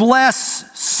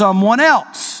bless someone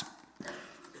else.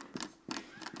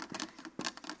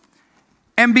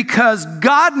 And because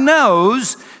God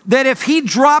knows that if he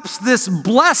drops this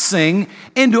blessing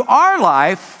into our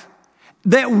life,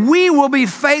 that we will be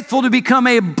faithful to become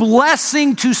a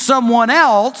blessing to someone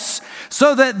else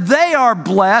so that they are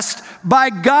blessed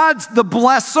by God's the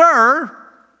blesser,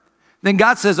 then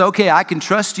God says, okay, I can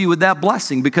trust you with that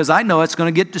blessing because I know it's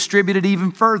going to get distributed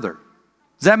even further.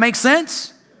 Does that make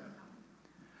sense?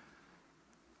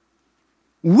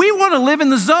 We want to live in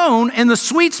the zone, in the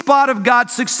sweet spot of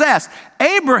God's success.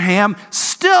 Abraham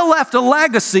still left a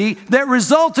legacy that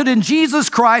resulted in Jesus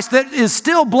Christ that is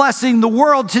still blessing the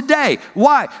world today.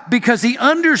 Why? Because he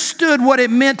understood what it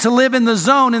meant to live in the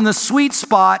zone, in the sweet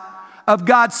spot of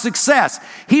God's success.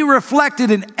 He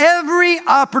reflected in every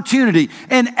opportunity,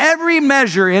 in every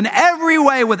measure, in every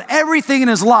way, with everything in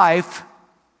his life,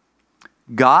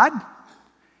 God,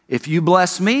 if you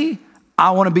bless me,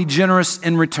 I want to be generous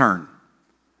in return.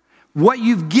 What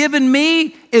you've given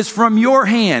me is from your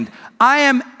hand. I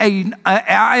am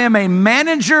a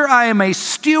manager. I am a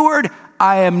steward.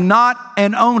 I am not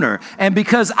an owner. And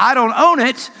because I don't own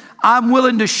it, I'm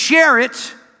willing to share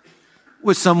it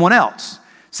with someone else.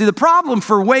 See, the problem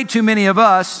for way too many of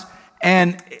us,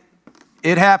 and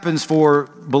it happens for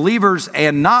believers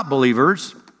and not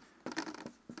believers,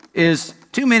 is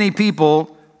too many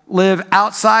people live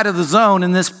outside of the zone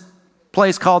in this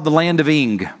place called the land of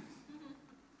Ing.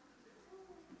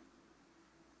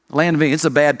 Land of Ing, it's a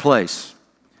bad place.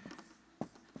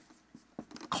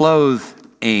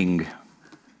 Clothing.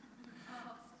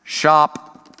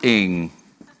 Shopping.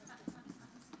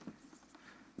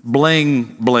 Bling,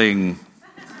 bling.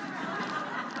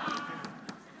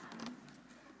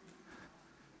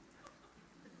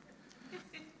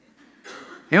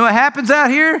 You know what happens out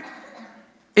here?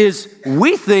 Is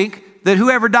we think that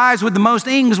whoever dies with the most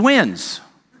ings wins.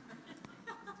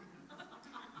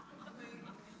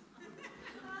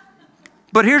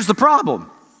 But here's the problem.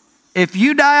 If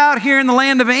you die out here in the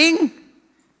land of Ing,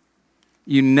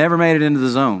 you never made it into the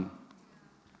zone.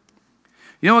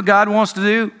 You know what God wants to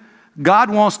do? God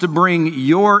wants to bring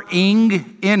your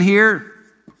Ing in here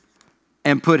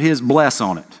and put his bless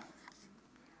on it.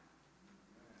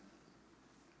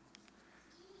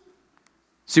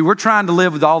 See, we're trying to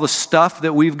live with all the stuff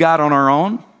that we've got on our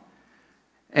own.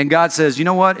 And God says, you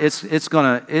know what? It's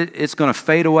gonna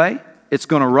fade away. It's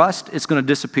gonna rust. It's gonna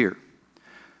disappear.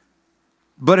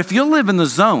 But if you'll live in the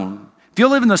zone, if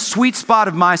you'll live in the sweet spot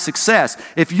of my success,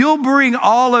 if you'll bring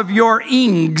all of your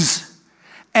ings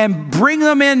and bring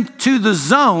them into the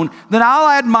zone, then I'll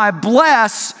add my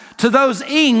bless to those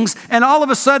ings, and all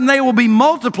of a sudden they will be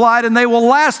multiplied and they will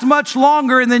last much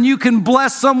longer, and then you can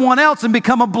bless someone else and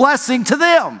become a blessing to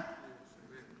them.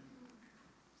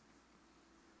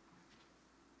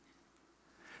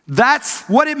 That's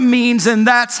what it means, and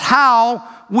that's how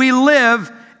we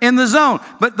live in the zone.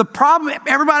 But the problem,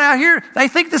 everybody out here, they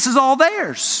think this is all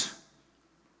theirs.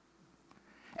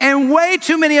 And way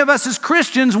too many of us as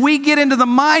Christians, we get into the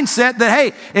mindset that,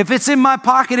 hey, if it's in my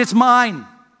pocket, it's mine.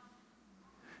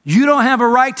 You don't have a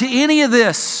right to any of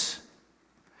this.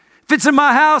 If it's in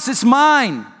my house, it's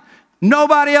mine.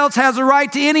 Nobody else has a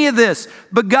right to any of this.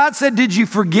 But God said, did you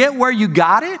forget where you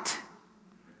got it?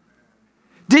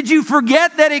 Did you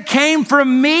forget that it came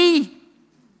from me?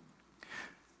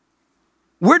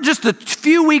 We're just a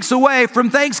few weeks away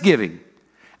from Thanksgiving.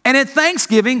 And at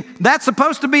Thanksgiving, that's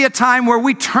supposed to be a time where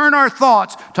we turn our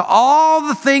thoughts to all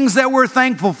the things that we're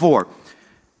thankful for.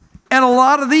 And a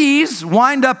lot of these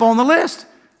wind up on the list,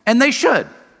 and they should.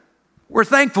 We're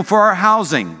thankful for our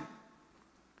housing.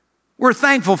 We're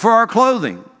thankful for our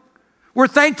clothing. We're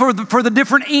thankful for the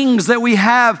different ings that we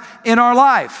have in our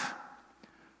life.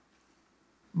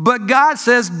 But God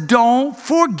says, don't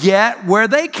forget where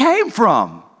they came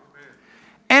from.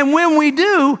 And when we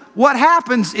do, what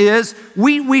happens is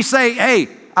we say, hey,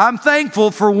 I'm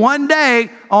thankful for one day.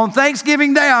 On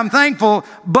Thanksgiving Day, I'm thankful.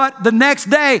 But the next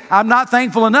day, I'm not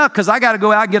thankful enough because I got to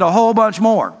go out and get a whole bunch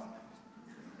more.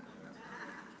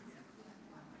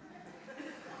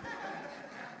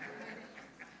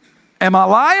 Am I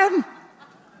lying?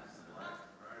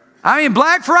 I mean,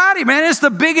 Black Friday, man, it's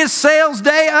the biggest sales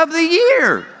day of the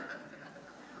year.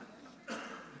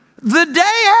 The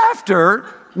day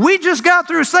after, we just got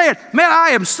through saying, man, I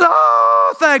am so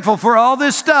thankful for all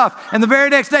this stuff. And the very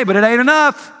next day, but it ain't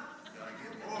enough.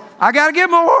 I got to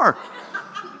get more.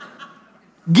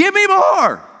 Give me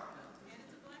more.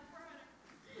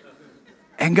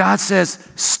 And God says,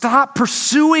 stop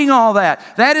pursuing all that.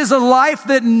 That is a life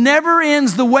that never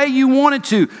ends the way you want it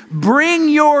to. Bring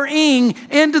your ing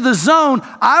into the zone.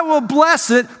 I will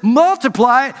bless it,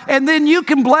 multiply it, and then you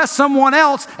can bless someone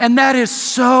else. And that is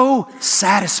so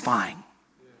satisfying.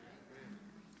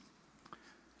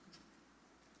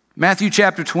 Matthew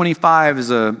chapter 25 is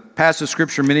a passage of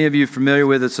scripture many of you are familiar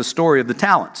with. It's a story of the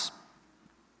talents.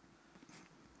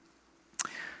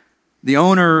 The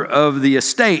owner of the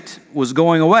estate was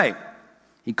going away.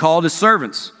 He called his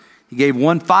servants. He gave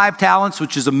one 5 talents,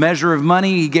 which is a measure of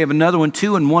money. He gave another one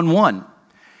 2 and one 1. And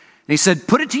he said,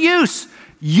 put it to use.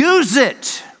 Use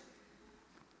it.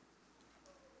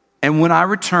 And when I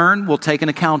return, we'll take an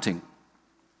accounting.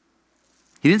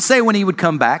 He didn't say when he would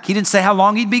come back. He didn't say how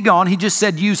long he'd be gone. He just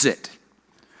said, use it.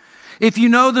 If you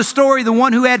know the story, the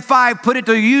one who had 5 put it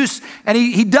to use and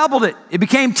he doubled it. It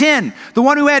became 10. The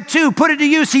one who had 2 put it to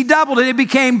use. He doubled it. It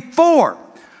became 4.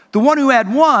 The one who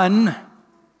had 1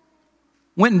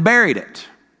 went and buried it.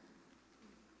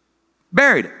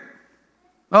 Buried it.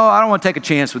 Oh, I don't want to take a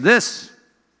chance with this.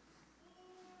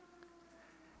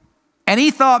 And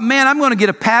he thought, man, I'm going to get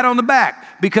a pat on the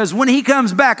back because when he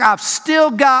comes back, I've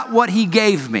still got what he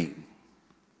gave me.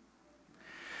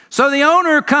 So the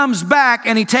owner comes back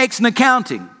and he takes an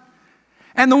accounting.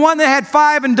 And the one that had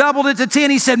 5 and doubled it to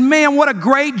 10, he said, man, what a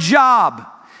great job.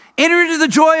 Enter into the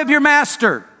joy of your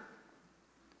master.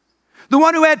 The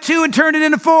one who had 2 and turned it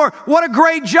into 4, what a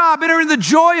great job. Enter into the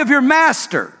joy of your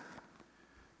master.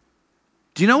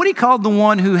 Do you know what he called the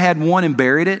one who had 1 and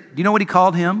buried it? Do you know what he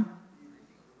called him?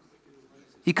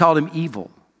 He called him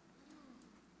evil.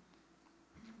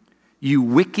 You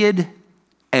wicked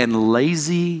and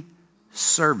lazy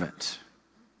servant.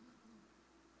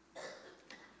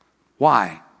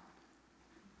 Why?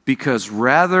 Because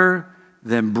rather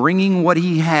than bringing what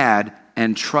he had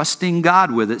and trusting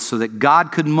God with it so that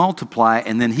God could multiply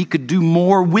and then he could do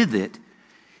more with it,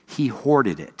 he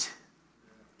hoarded it.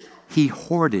 He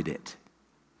hoarded it.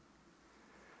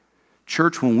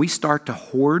 Church, when we start to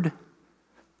hoard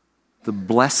the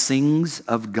blessings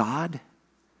of God,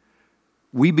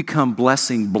 we become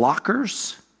blessing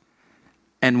blockers.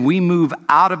 And we move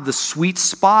out of the sweet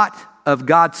spot of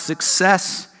God's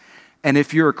success. And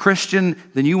if you're a Christian,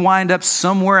 then you wind up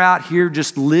somewhere out here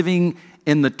just living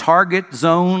in the target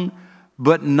zone,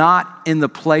 but not in the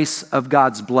place of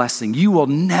God's blessing. You will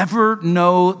never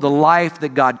know the life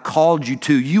that God called you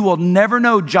to. You will never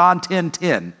know John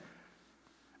 10:10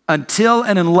 until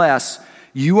and unless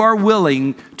you are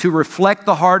willing to reflect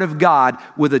the heart of God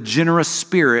with a generous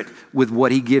spirit with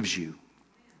what he gives you.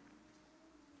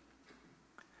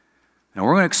 Now,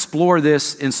 we're going to explore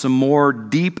this in some more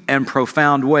deep and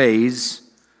profound ways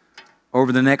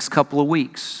over the next couple of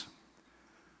weeks.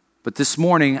 But this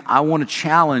morning, I want to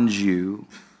challenge you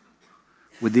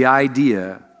with the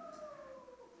idea,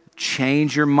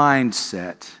 change your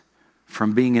mindset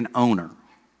from being an owner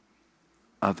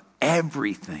of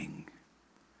everything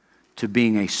to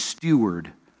being a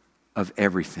steward of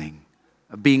everything,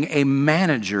 of being a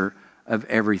manager of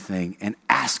everything, and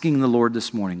asking the Lord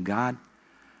this morning, God,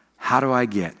 how do I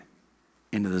get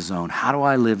into the zone? How do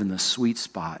I live in the sweet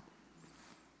spot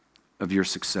of your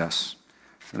success?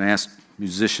 And I ask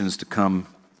musicians to come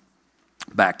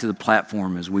back to the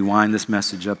platform as we wind this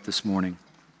message up this morning.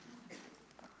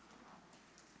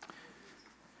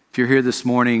 If you're here this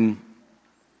morning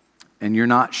and you're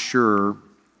not sure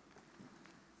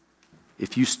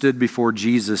if you stood before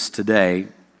Jesus today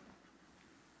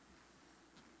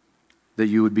that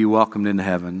you would be welcomed into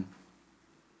heaven,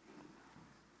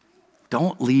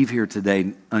 don't leave here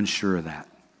today unsure of that.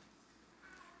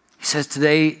 He says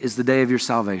today is the day of your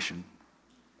salvation.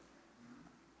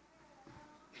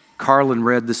 Carlin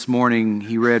read this morning,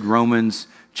 he read Romans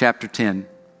chapter 10.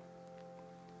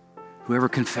 Whoever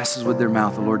confesses with their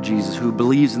mouth the Lord Jesus, who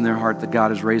believes in their heart that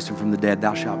God has raised him from the dead,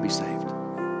 thou shalt be saved.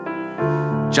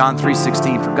 John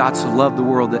 3:16, for God so loved the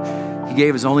world that he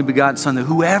gave his only begotten Son, that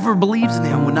whoever believes in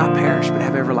him would not perish but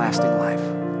have everlasting life.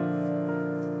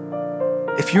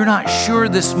 If you're not sure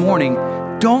this morning,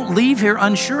 don't leave here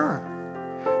unsure.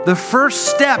 The first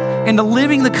step into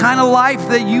living the kind of life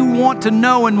that you want to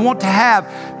know and want to have,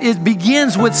 it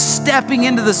begins with stepping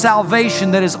into the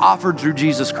salvation that is offered through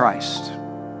Jesus Christ.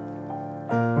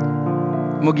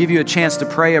 And we'll give you a chance to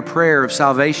pray a prayer of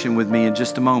salvation with me in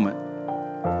just a moment.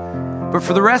 But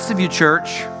for the rest of you,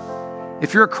 church,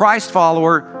 if you're a Christ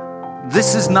follower,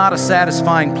 this is not a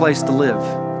satisfying place to live.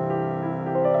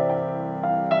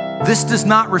 This does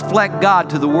not reflect God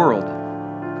to the world.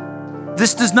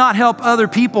 This does not help other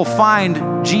people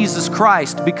find Jesus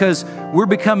Christ because we're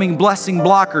becoming blessing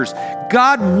blockers.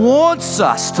 God wants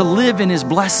us to live in his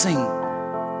blessing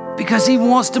because he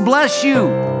wants to bless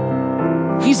you.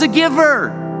 He's a giver.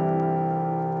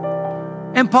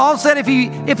 And Paul said if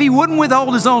he wouldn't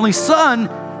withhold his only Son,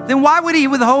 then why would he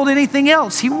withhold anything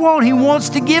else? He won't. He wants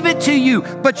to give it to you,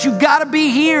 but you've got to be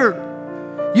here.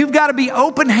 You've got to be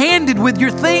open-handed with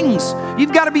your things.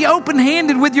 You've got to be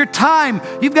open-handed with your time.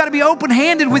 You've got to be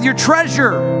open-handed with your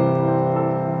treasure,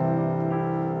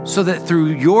 so that through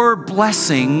your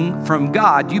blessing from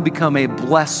God, you become a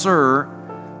blesser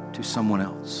to someone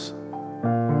else.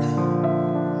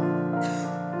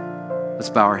 Let's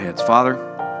bow our heads. Father,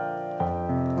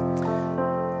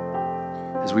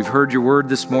 as we've heard your word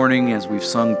this morning, as we've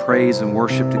sung praise and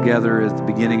worship together at the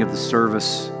beginning of the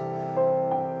service,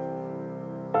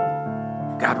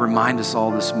 God, remind us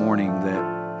all this morning that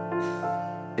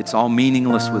it's all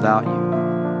meaningless without you.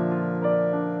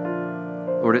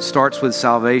 Lord, it starts with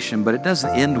salvation, but it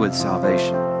doesn't end with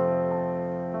salvation.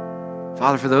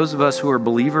 Father, for those of us who are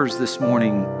believers this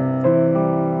morning,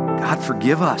 God,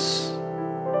 forgive us.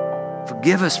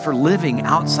 Forgive us for living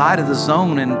outside of the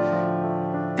zone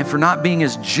and for not being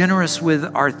as generous with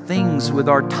our things, with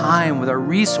our time, with our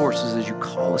resources as you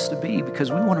call us to be,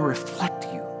 because we want to reflect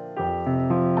you.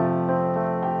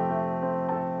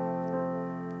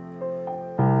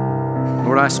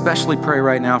 Lord, I especially pray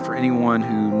right now for anyone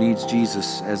who needs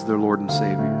Jesus as their Lord and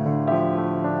Savior.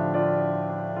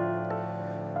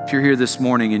 If you're here this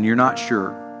morning and you're not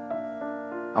sure,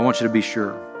 I want you to be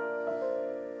sure.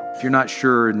 If you're not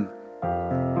sure and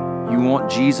you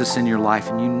want Jesus in your life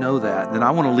and you know that, then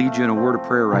I want to lead you in a word of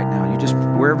prayer right now. You just,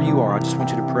 wherever you are, I just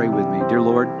want you to pray with me. Dear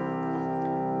Lord,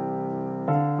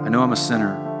 I know I'm a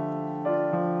sinner.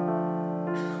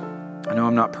 I know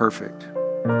I'm not perfect.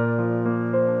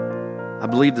 I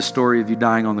believe the story of you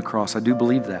dying on the cross. I do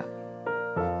believe that.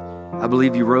 I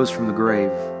believe you rose from the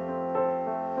grave.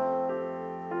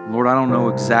 Lord, I don't know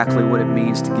exactly what it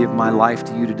means to give my life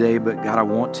to you today, but God, I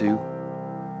want to.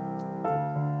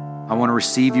 I want to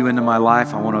receive you into my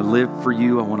life. I want to live for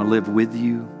you. I want to live with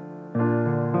you.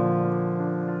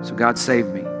 So God, save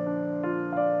me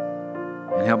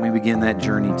and help me begin that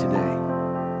journey today.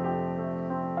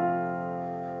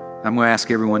 I'm going to ask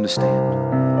everyone to stand.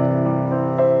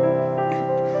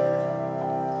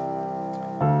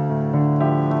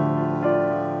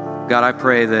 God, I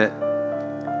pray that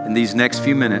in these next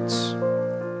few minutes,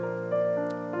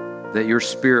 that your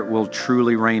Spirit will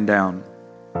truly rain down.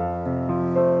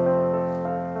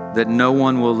 That no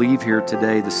one will leave here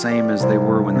today the same as they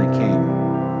were when they came.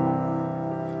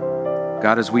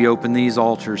 God, as we open these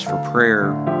altars for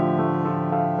prayer,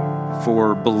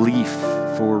 for belief,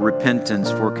 for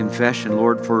repentance, for confession,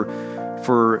 Lord,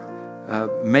 for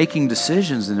making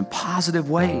decisions in positive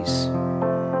ways,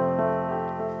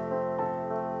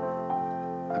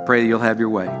 I pray that you'll have your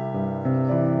way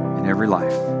in every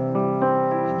life.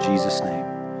 In Jesus' name.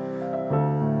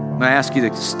 I'm going to ask you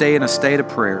to stay in a state of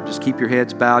prayer. Just keep your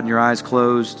heads bowed and your eyes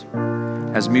closed.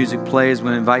 As music plays, I'm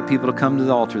going to invite people to come to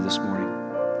the altar this morning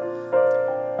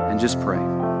and just pray.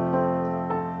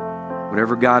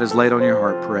 Whatever God has laid on your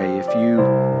heart, pray. If you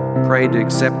prayed to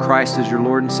accept Christ as your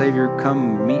Lord and Savior,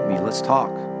 come meet me. Let's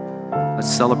talk. Let's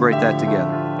celebrate that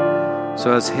together.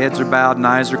 So as heads are bowed and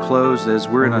eyes are closed, as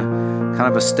we're in a kind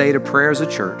of a state of prayer as a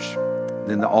church,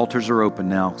 then the altars are open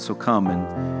now. So come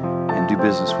and do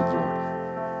business with the Lord.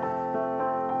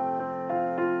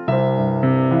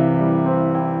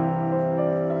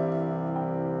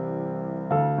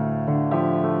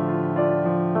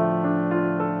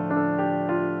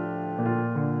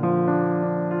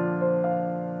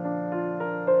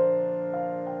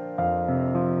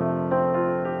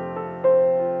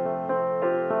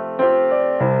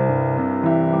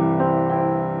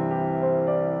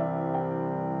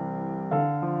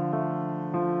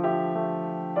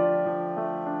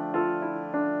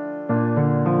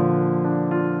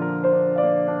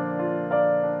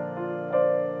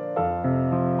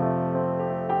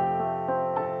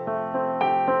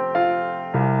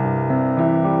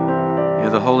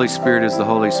 Holy Spirit is the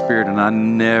Holy Spirit, and I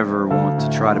never want to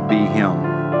try to be Him.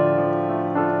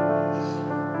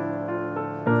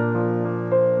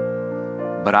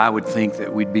 But I would think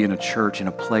that we'd be in a church, in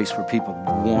a place where people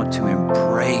want to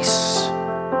embrace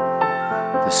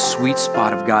the sweet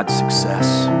spot of God's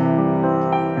success,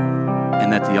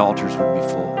 and that the altars would be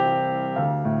full.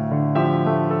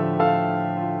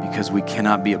 Because we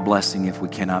cannot be a blessing if we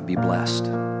cannot be blessed.